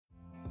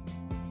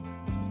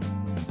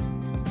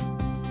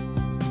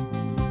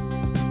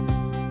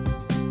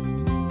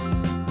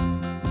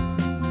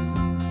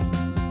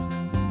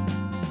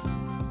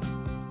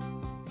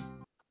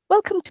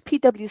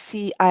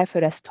PwC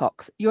IFRS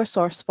Talks, your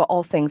source for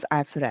all things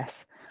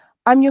IFRS.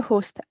 I'm your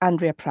host,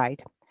 Andrea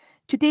Pride.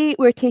 Today,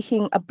 we're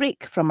taking a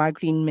break from our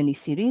Green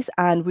mini-series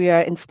and we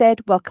are instead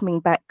welcoming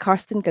back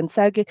Karsten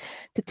Gonçalves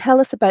to tell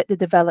us about the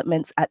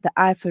developments at the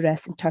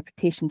IFRS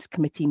Interpretations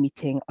Committee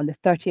meeting on the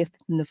 30th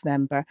of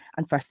November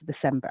and 1st of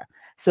December.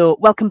 So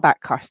welcome back,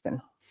 Karsten.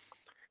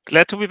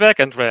 Glad to be back,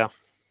 Andrea.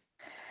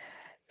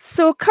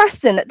 So,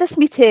 Karsten, at this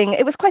meeting,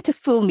 it was quite a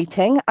full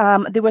meeting.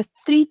 There were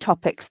 3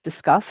 topics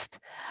discussed.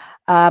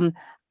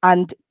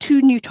 And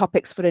 2 new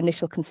topics for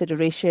initial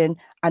consideration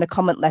and a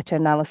comment letter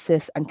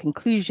analysis and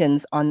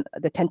conclusions on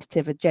the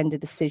tentative agenda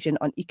decision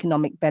on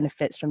economic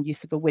benefits from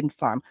use of a wind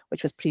farm,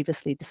 which was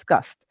previously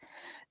discussed.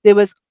 There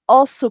was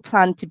also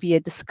planned to be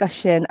a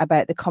discussion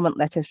about the comment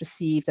letters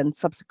received and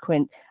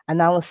subsequent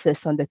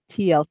analysis on the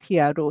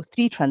TLTRO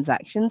 3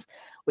 transactions,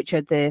 which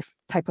are the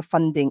type of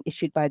funding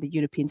issued by the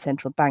European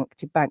Central Bank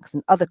to banks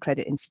and other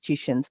credit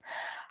institutions.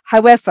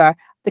 However,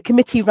 the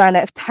committee ran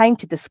out of time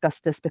to discuss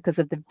this because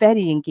of the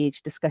very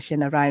engaged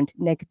discussion around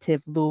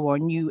negative, low or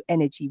new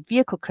energy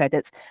vehicle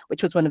credits,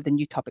 which was one of the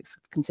new topics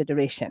of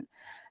consideration.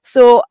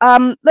 So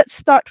let's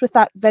start with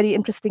that very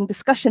interesting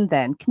discussion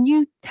then. Can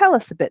you tell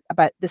us a bit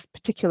about this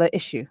particular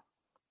issue?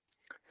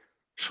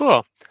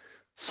 Sure.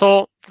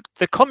 So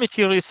the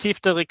committee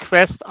received a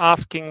request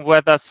asking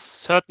whether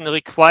certain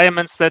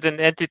requirements that an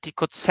entity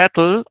could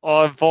settle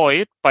or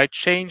avoid by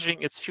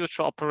changing its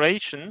future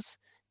operations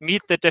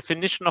meet the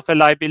definition of a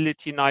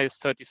liability in IAS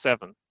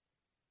 37.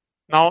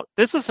 Now,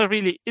 this is a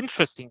really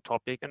interesting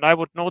topic, and I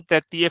would note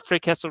that the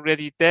IFRIC has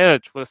already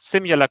dealt with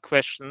similar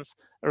questions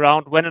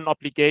around when an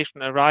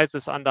obligation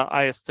arises under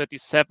IAS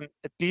 37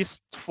 at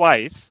least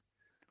twice.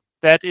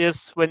 That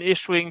is when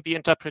issuing the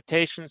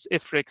interpretations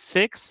IFRIC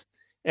 6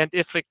 and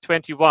IFRIC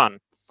 21.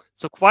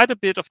 So quite a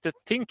bit of the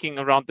thinking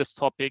around this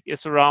topic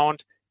is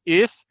around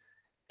if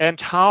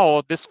and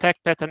how this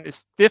fact pattern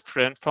is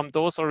different from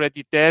those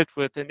already dealt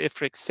with in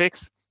IFRIC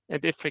 6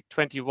 and IFRIC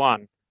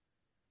 21.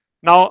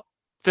 Now,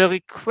 the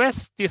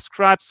request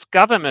describes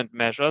government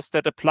measures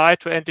that apply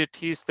to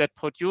entities that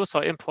produce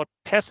or import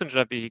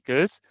passenger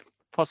vehicles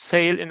for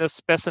sale in a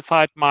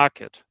specified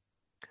market.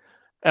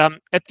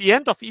 At the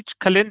end of each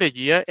calendar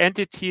year,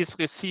 entities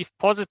receive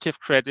positive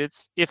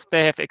credits if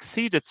they have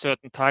exceeded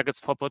certain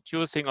targets for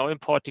producing or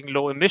importing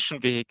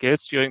low-emission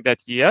vehicles during that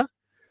year,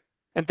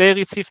 and they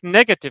receive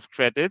negative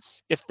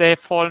credits if they have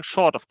fallen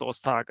short of those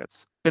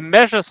targets. The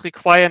measures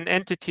require an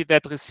entity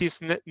that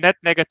receives net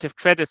negative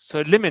credits to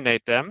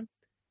eliminate them,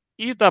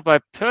 either by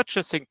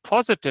purchasing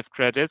positive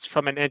credits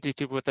from an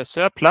entity with a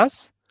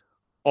surplus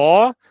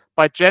or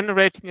by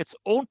generating its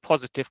own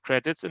positive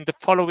credits in the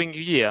following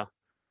year,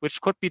 which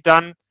could be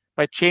done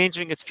by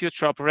changing its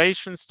future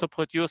operations to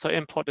produce or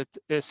import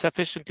a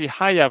sufficiently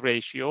higher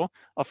ratio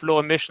of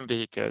low-emission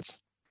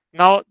vehicles.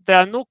 Now, there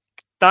are no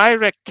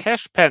direct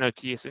cash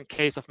penalties in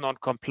case of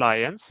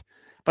non-compliance,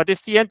 but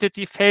if the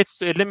entity fails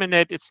to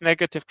eliminate its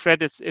negative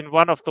credits in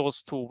one of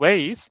those 2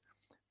 ways,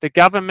 the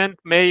government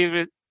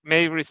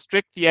may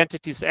restrict the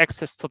entity's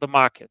access to the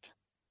market.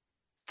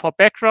 For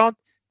background,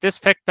 this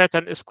fact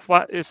pattern is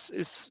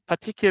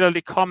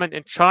particularly common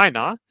in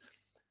China,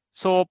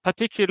 so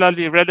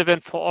particularly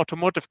relevant for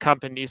automotive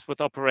companies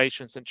with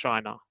operations in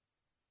China.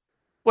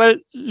 Well,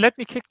 let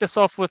me kick this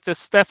off with the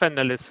staff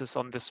analysis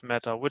on this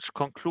matter, which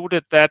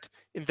concluded that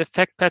in the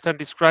fact pattern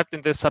described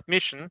in the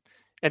submission,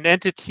 an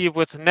entity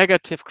with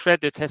negative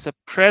credit has a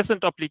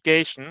present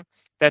obligation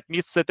that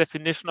meets the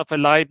definition of a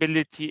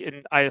liability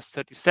in IAS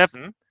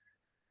 37,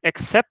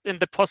 except in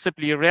the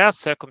possibly rare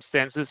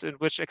circumstances in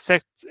which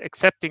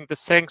accepting the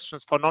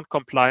sanctions for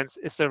non-compliance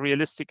is a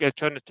realistic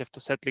alternative to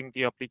settling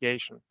the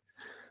obligation.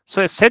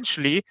 So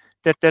essentially,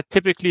 that there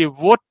typically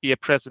would be a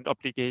present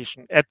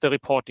obligation at the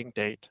reporting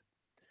date.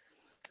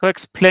 To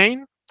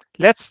explain,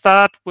 let's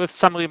start with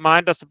some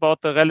reminders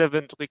about the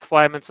relevant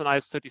requirements in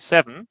IAS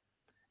 37,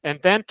 and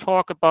then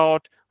talk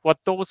about what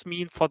those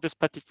mean for this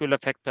particular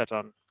fact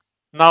pattern.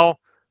 Now,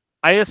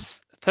 IAS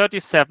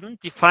 37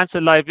 defines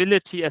a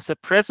liability as a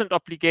present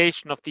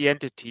obligation of the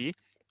entity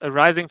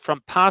arising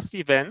from past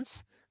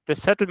events, the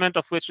settlement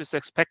of which is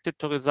expected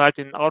to result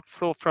in an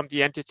outflow from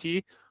the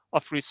entity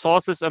of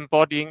resources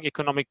embodying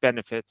economic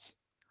benefits.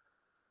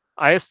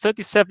 IAS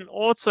 37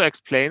 also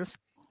explains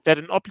that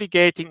an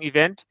obligating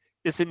event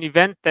is an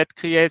event that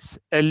creates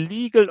a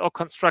legal or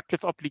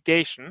constructive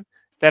obligation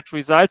that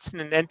results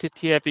in an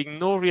entity having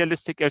no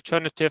realistic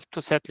alternative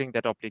to settling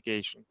that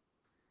obligation.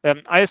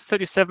 IAS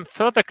 37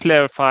 further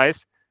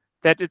clarifies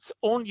that it's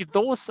only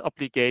those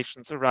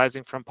obligations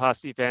arising from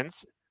past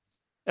events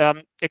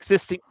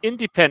existing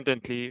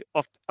independently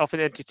of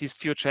an entity's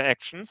future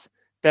actions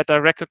that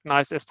are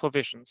recognized as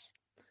provisions.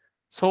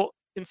 So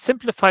in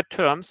simplified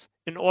terms,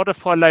 in order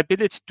for a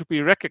liability to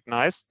be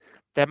recognized,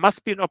 there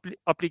must be an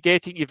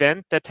obligating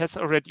event that has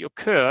already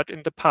occurred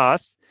in the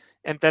past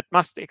and that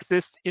must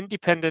exist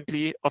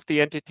independently of the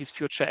entity's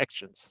future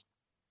actions.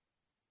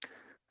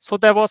 So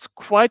there was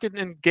quite an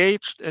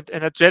engaged and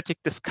energetic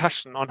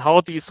discussion on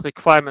how these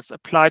requirements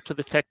apply to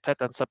the fact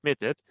pattern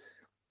submitted,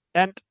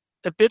 and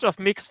a bit of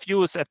mixed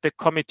views at the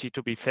committee,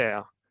 to be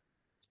fair.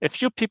 A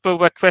few people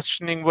were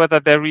questioning whether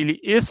there really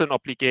is an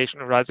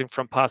obligation arising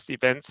from past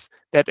events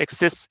that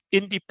exists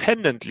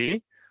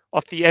independently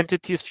of the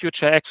entity's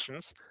future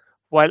actions,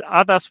 while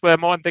others were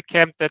more in the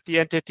camp that the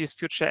entity's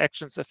future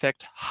actions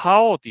affect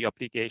how the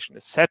obligation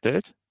is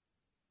settled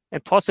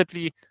and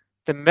possibly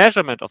the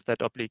measurement of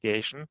that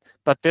obligation,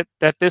 but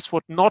that this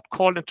would not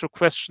call into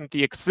question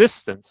the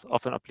existence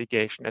of an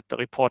obligation at the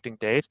reporting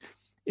date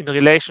in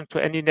relation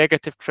to any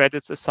negative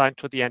credits assigned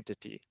to the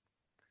entity.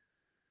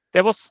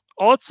 There was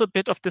also a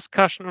bit of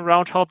discussion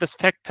around how this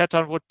fact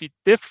pattern would be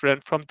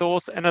different from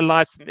those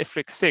analyzed in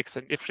IFRIC 6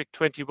 and IFRIC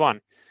 21.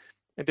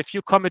 And a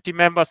few committee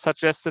members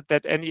suggested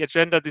that any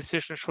agenda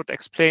decision should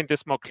explain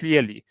this more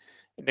clearly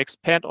and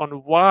expand on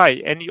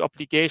why any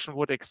obligation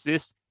would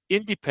exist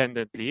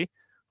independently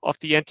of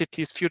the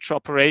entity's future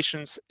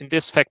operations in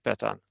this fact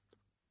pattern.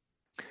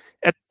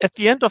 At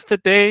the end of the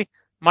day,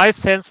 my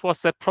sense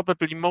was that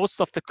probably most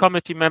of the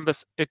committee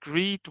members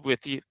agreed with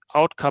the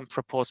outcome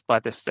proposed by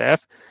the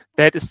staff,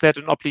 that is that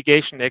an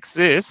obligation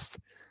exists,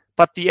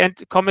 but the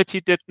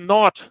committee did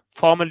not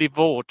formally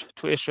vote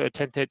to issue a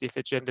tentative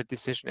agenda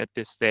decision at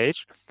this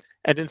stage,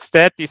 and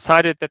instead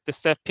decided that the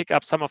staff pick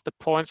up some of the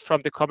points from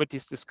the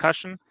committee's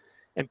discussion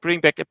and bring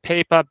back a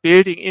paper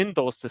building in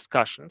those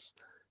discussions,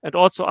 and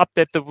also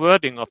update the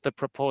wording of the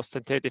proposed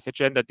tentative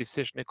agenda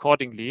decision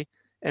accordingly,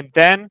 and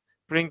then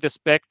bring this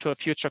back to a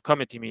future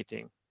committee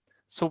meeting.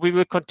 So we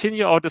will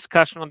continue our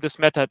discussion on this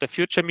matter at a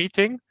future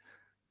meeting.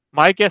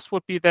 My guess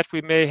would be that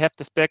we may have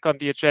this back on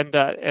the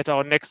agenda at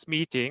our next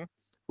meeting,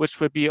 which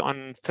will be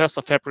on 1st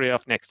of February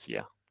of next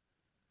year.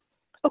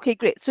 Okay,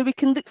 great. So we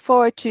can look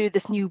forward to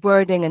this new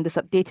wording and this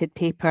updated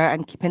paper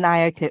and keep an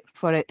eye out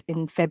for it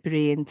in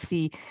February and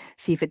see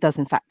if it does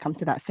in fact come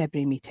to that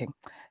February meeting.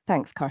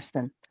 Thanks,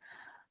 Karsten.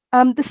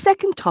 The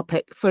second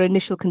topic for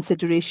initial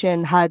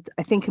consideration had,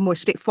 I think, a more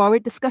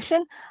straightforward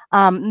discussion.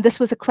 This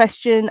was a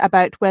question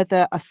about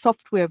whether a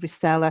software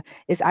reseller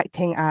is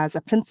acting as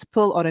a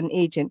principal or an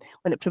agent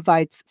when it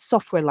provides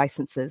software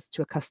licenses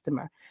to a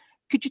customer.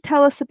 Could you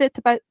tell us a bit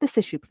about this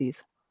issue,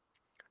 please?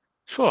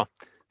 Sure.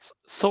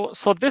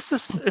 So this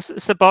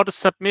is about a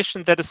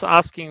submission that is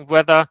asking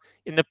whether,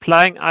 in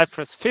applying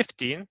IFRS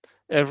 15,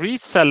 a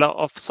reseller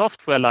of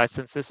software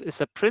licenses is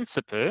a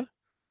principal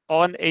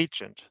or an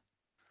agent.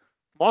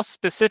 More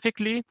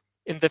specifically,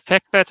 in the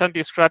fact pattern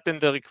described in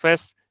the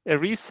request, a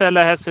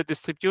reseller has a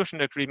distribution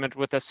agreement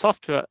with a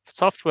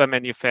software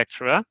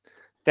manufacturer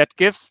that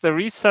gives the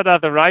reseller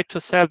the right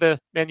to sell the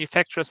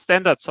manufacturer's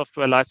standard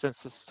software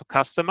licenses to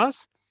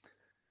customers,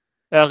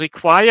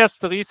 requires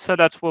the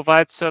reseller to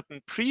provide certain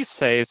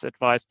pre-sales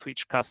advice to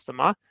each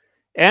customer,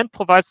 and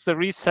provides the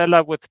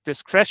reseller with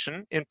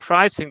discretion in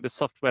pricing the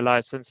software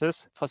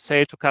licenses for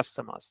sale to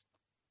customers.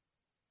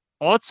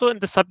 Also in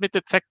the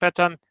submitted fact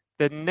pattern,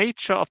 the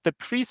nature of the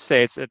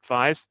pre-sales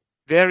advice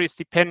varies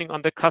depending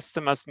on the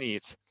customer's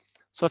needs.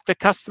 So if the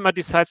customer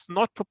decides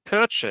not to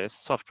purchase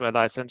software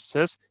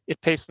licenses, it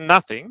pays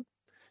nothing,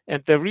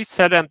 and the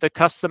reseller and the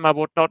customer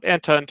would not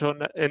enter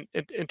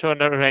into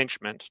an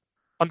arrangement.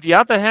 On the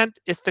other hand,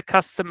 if the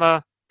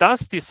customer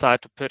does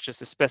decide to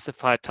purchase a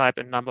specified type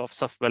and number of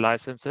software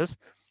licenses,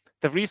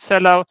 the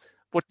reseller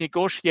would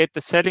negotiate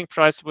the selling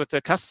price with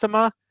the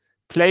customer,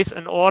 place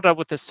an order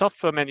with the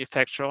software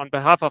manufacturer on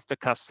behalf of the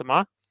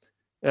customer,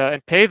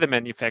 and pay the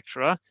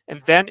manufacturer, and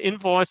then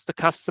invoice the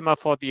customer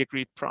for the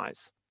agreed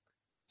price.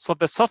 So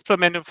the software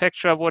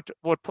manufacturer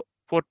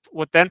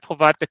would then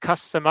provide the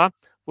customer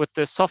with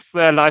the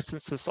software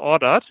licenses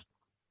ordered.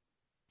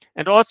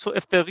 And also,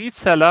 if the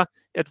reseller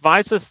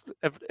advises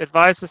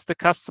the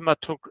customer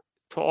to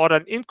order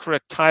an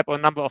incorrect type or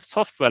number of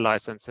software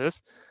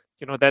licenses,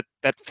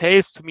 that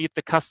fails to meet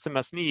the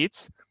customer's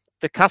needs,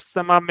 the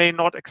customer may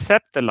not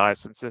accept the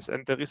licenses,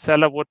 and the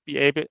reseller would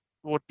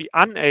be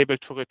unable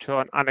to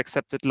return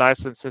unaccepted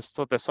licenses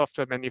to the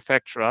software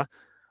manufacturer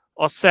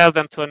or sell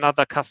them to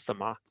another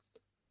customer.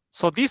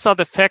 So these are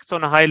the facts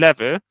on a high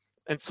level.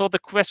 And so the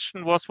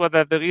question was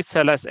whether the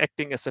reseller is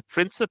acting as a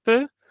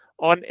principal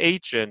or an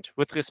agent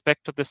with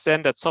respect to the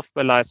standard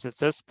software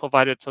licenses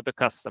provided to the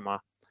customer.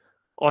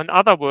 Or in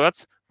other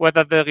words,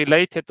 whether the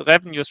related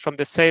revenues from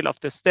the sale of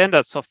the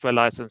standard software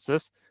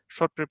licenses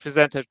should be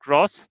presented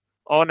gross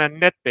or on a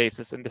net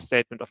basis in the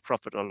statement of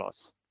profit or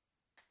loss.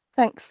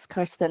 Thanks,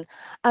 Karsten.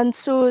 And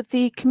so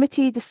the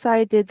committee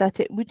decided that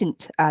it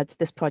wouldn't add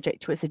this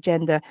project to its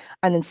agenda,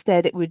 and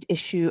instead it would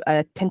issue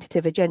a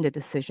tentative agenda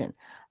decision.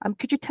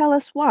 Could you tell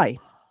us why?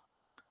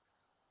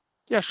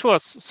 Yeah, sure.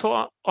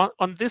 So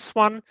on this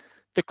one,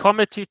 the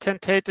committee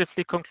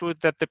tentatively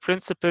concluded that the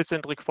principles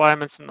and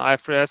requirements in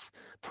IFRS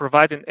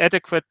provide an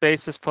adequate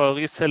basis for a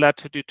reseller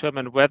to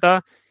determine whether,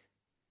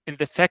 in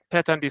the fact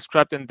pattern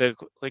described in the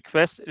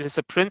request, it is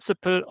a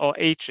principal or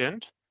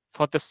agent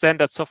for the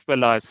standard software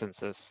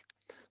licenses.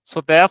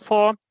 So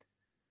therefore,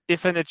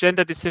 if an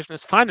agenda decision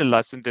is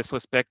finalized in this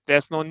respect,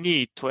 there's no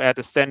need to add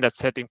a standard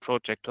setting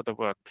project to the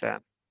work plan.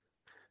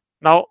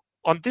 Now,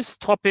 on this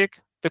topic,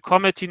 the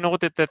committee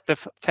noted that the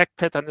fact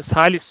pattern is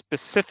highly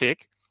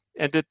specific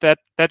and that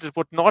it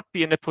would not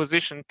be in a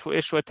position to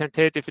issue a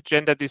tentative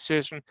agenda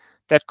decision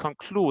that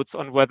concludes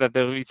on whether the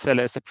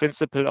reseller is a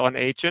principal or an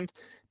agent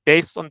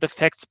based on the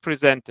facts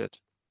presented.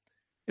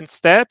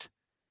 Instead,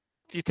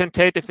 the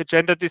tentative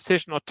agenda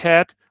decision, or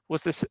TAD,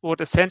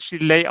 would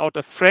essentially lay out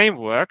a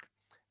framework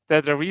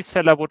that a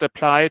reseller would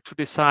apply to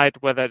decide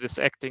whether it is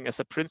acting as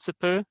a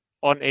principal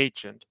or an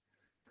agent.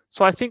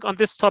 So I think on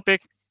this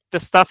topic, the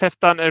staff have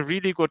done a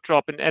really good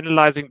job in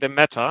analyzing the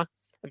matter,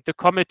 and the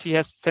committee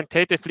has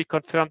tentatively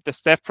confirmed the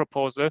staff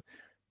proposal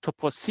to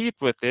proceed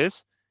with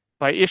this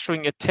by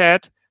issuing a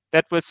TAD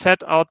that will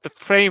set out the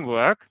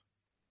framework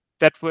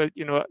that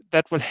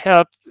will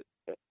help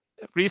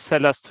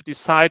resellers to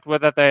decide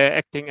whether they are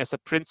acting as a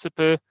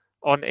principal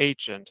or an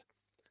agent.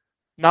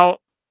 Now,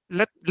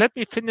 let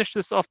me finish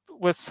this off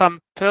with some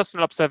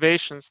personal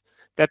observations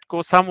that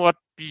go somewhat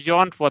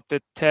beyond what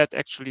the TAD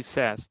actually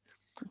says.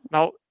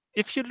 Now,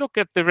 if you look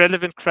at the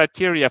relevant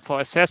criteria for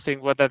assessing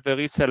whether the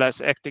reseller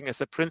is acting as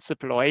a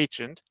principal or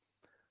agent,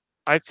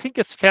 I think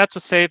it's fair to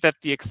say that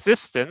the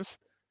existence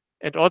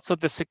and also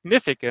the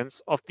significance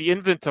of the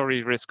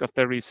inventory risk of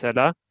the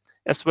reseller,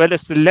 as well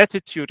as the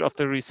latitude of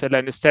the reseller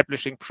in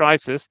establishing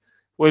prices,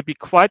 will be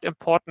quite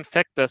important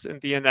factors in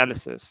the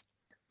analysis.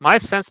 My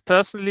sense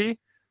personally,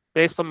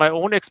 based on my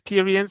own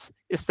experience,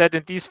 is that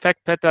in these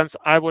fact patterns,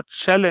 I would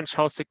challenge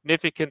how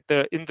significant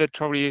the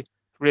inventory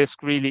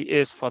risk really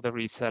is for the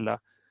reseller,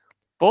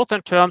 both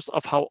in terms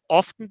of how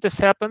often this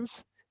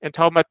happens and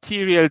how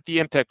material the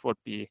impact would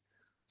be.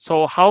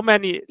 So how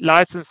many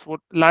licenses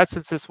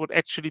would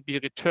actually be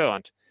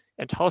returned,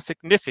 and how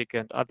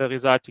significant are the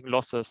resulting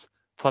losses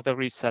for the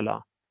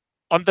reseller?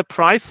 On the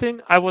pricing,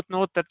 I would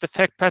note that the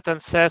fact pattern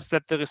says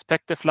that the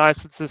respective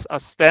licenses are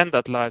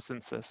standard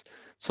licenses.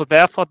 So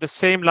therefore, the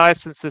same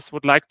licenses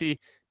would likely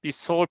be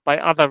sold by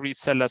other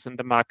resellers in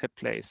the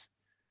marketplace.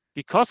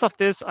 Because of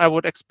this, I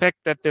would expect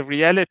that the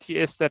reality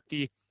is that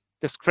the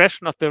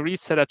discretion of the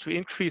reseller to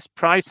increase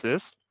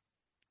prices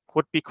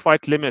would be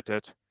quite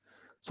limited.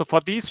 So for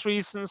these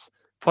reasons,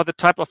 for the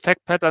type of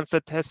fact patterns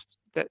that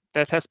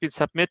has been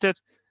submitted,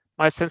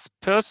 my sense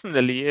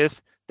personally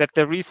is that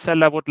the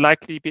reseller would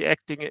likely be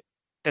acting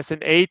as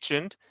an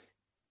agent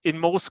in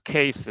most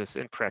cases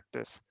in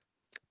practice.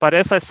 But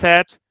as I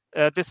said,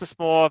 this is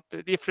more,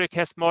 the IFRIC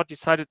has more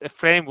decided a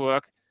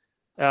framework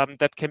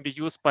that can be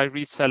used by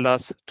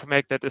resellers to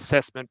make that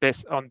assessment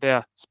based on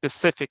their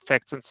specific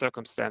facts and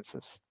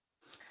circumstances.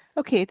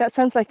 Okay, that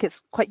sounds like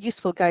it's quite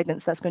useful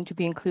guidance that's going to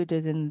be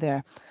included in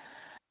there.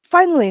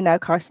 Finally now,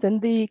 Karsten,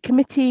 the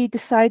committee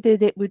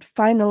decided it would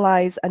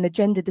finalise an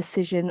agenda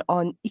decision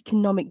on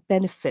economic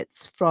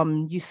benefits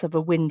from use of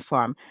a wind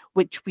farm,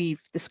 which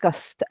we've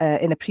discussed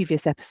in a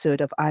previous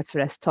episode of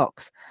IFRS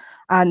Talks.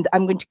 And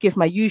I'm going to give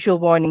my usual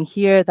warning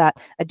here that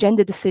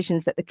agenda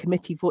decisions that the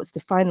committee votes to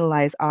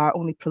finalise are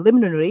only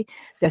preliminary.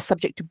 They're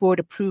subject to board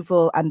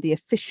approval, and the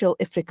official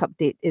IFRIC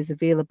update is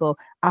available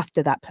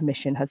after that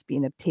permission has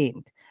been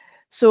obtained.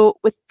 So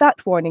with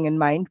that warning in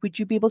mind, would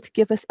you be able to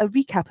give us a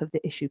recap of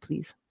the issue,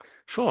 please?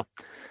 Sure.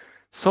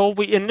 So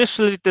we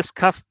initially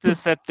discussed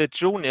this at the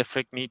June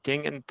IFRIC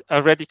meeting and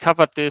already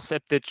covered this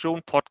at the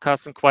June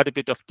podcast in quite a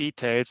bit of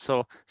detail.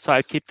 So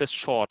I'll keep this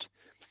short.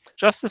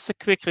 Just as a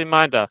quick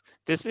reminder,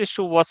 this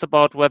issue was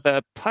about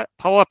whether a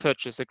power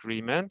purchase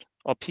agreement,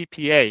 or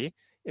PPA,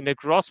 in a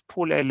gross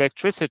pool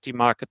electricity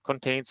market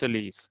contains a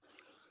lease.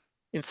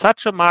 In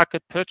such a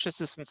market,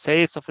 purchases and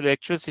sales of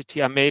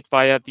electricity are made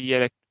via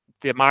the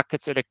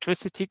market's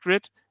electricity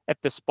grid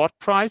at the spot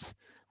price,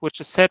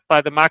 which is set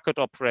by the market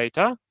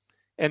operator,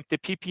 and the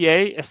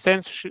PPA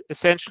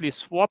essentially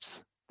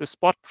swaps the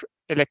spot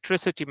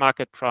electricity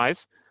market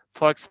price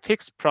for a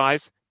fixed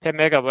price per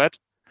megawatt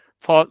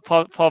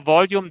for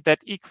volume that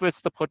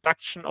equals the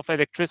production of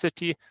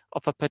electricity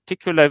of a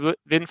particular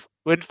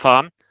wind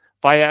farm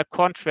via a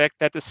contract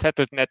that is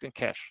settled net in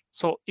cash.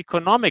 So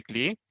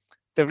economically,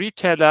 the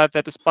retailer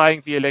that is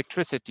buying the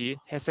electricity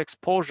has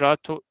exposure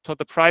to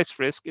the price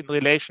risk in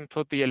relation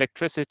to the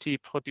electricity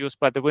produced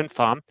by the wind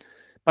farm,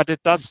 but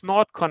it does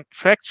not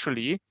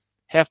contractually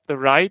have the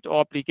right or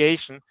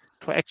obligation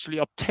to actually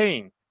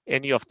obtain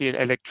any of the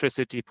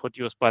electricity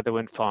produced by the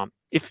wind farm.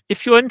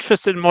 If you're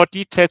interested in more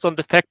details on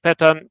the fact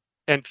pattern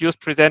and views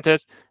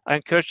presented, I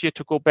encourage you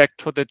to go back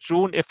to the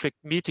June IFRIC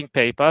meeting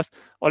papers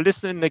or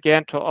listen in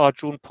again to our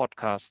June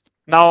podcast.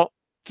 Now,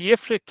 the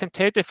IFRIC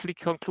tentatively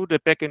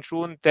concluded back in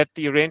June that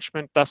the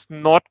arrangement does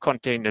not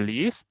contain a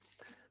lease.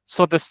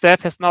 So the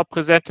staff has now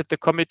presented the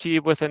committee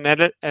with an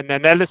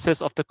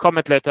analysis of the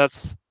comment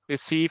letters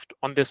received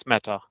on this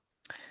matter.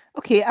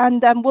 Okay,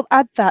 and we'll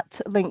add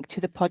that link to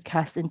the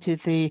podcast into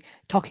the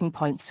talking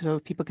points so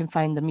people can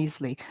find them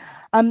easily.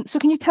 So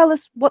can you tell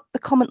us what the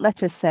comment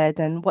letter said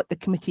and what the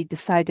committee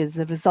decided as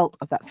a result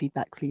of that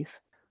feedback, please?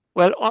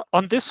 Well,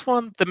 on this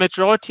one, the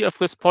majority of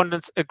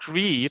respondents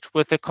agreed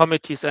with the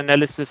committee's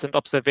analysis and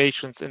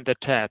observations in the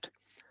TAD.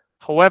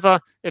 However,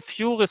 a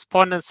few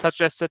respondents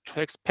suggested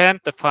to expand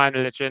the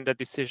final agenda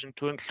decision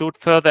to include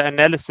further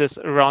analysis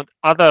around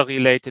other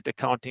related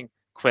accounting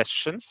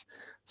questions,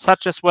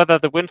 such as whether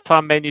the wind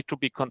farm may need to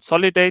be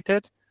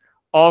consolidated,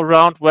 or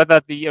around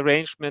whether the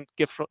arrangement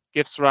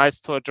gives rise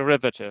to a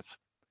derivative.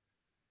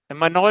 A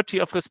minority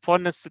of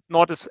respondents did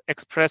not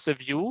express a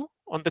view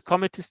on the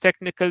committee's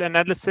technical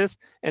analysis,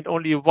 and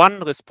only one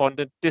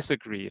respondent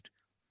disagreed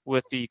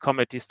with the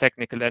committee's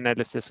technical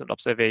analysis and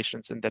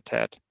observations in the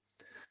TED.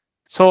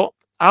 So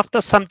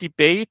after some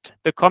debate,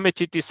 the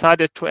committee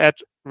decided to add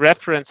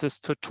references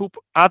to two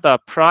other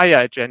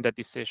prior agenda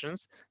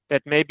decisions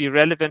that may be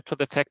relevant to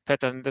the fact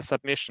pattern in the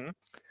submission,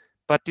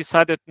 but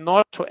decided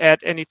not to add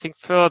anything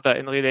further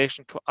in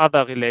relation to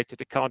other related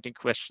accounting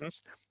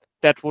questions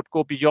that would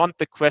go beyond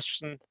the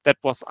question that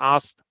was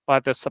asked by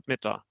the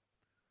submitter.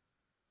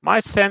 My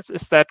sense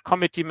is that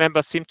committee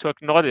members seem to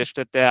acknowledge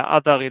that there are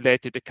other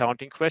related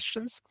accounting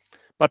questions,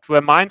 but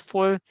were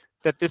mindful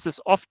that this is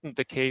often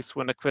the case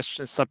when a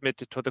question is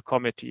submitted to the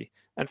committee.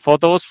 And for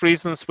those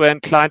reasons, we're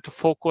inclined to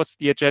focus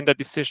the agenda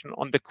decision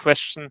on the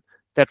question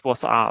that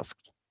was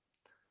asked.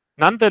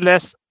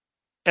 Nonetheless,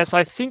 as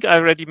I think I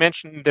already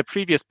mentioned in the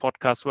previous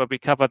podcast where we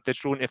covered the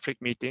June IFRIC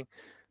meeting,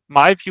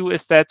 my view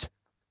is that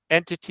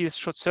entities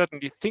should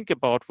certainly think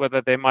about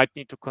whether they might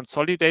need to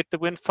consolidate the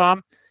wind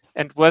farm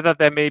and whether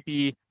there may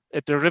be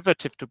a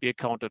derivative to be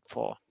accounted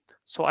for.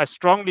 So I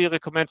strongly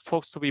recommend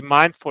folks to be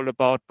mindful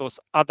about those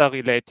other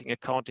relating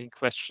accounting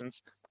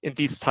questions in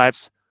these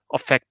types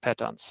of fact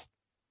patterns.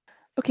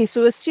 Okay,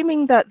 so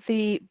assuming that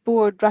the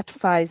board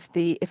ratifies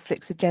the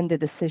IFRIC's agenda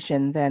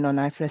decision then on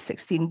IFRS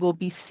 16, we'll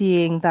be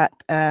seeing that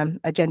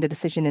agenda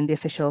decision in the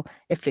official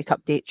IFRIC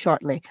update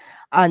shortly.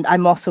 And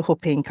I'm also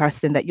hoping,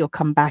 Karsten, that you'll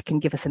come back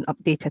and give us an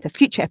update at a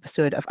future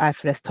episode of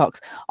IFRS Talks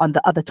on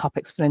the other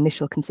topics for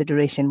initial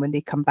consideration when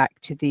they come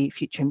back to the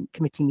future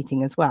committee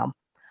meeting as well.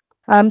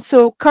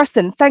 So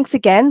Karsten, thanks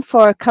again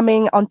for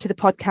coming onto the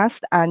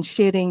podcast and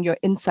sharing your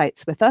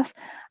insights with us.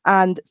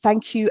 And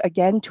thank you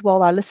again to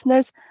all our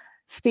listeners.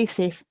 Stay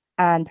safe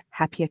and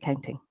happy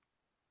accounting.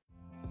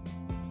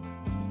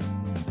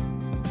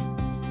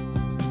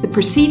 The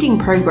preceding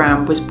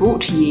programme was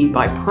brought to you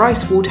by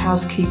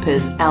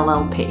PricewaterhouseCoopers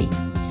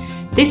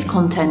LLP. This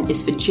content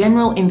is for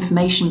general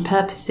information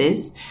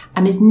purposes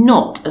and is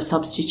not a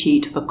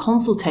substitute for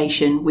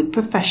consultation with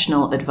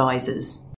professional advisors.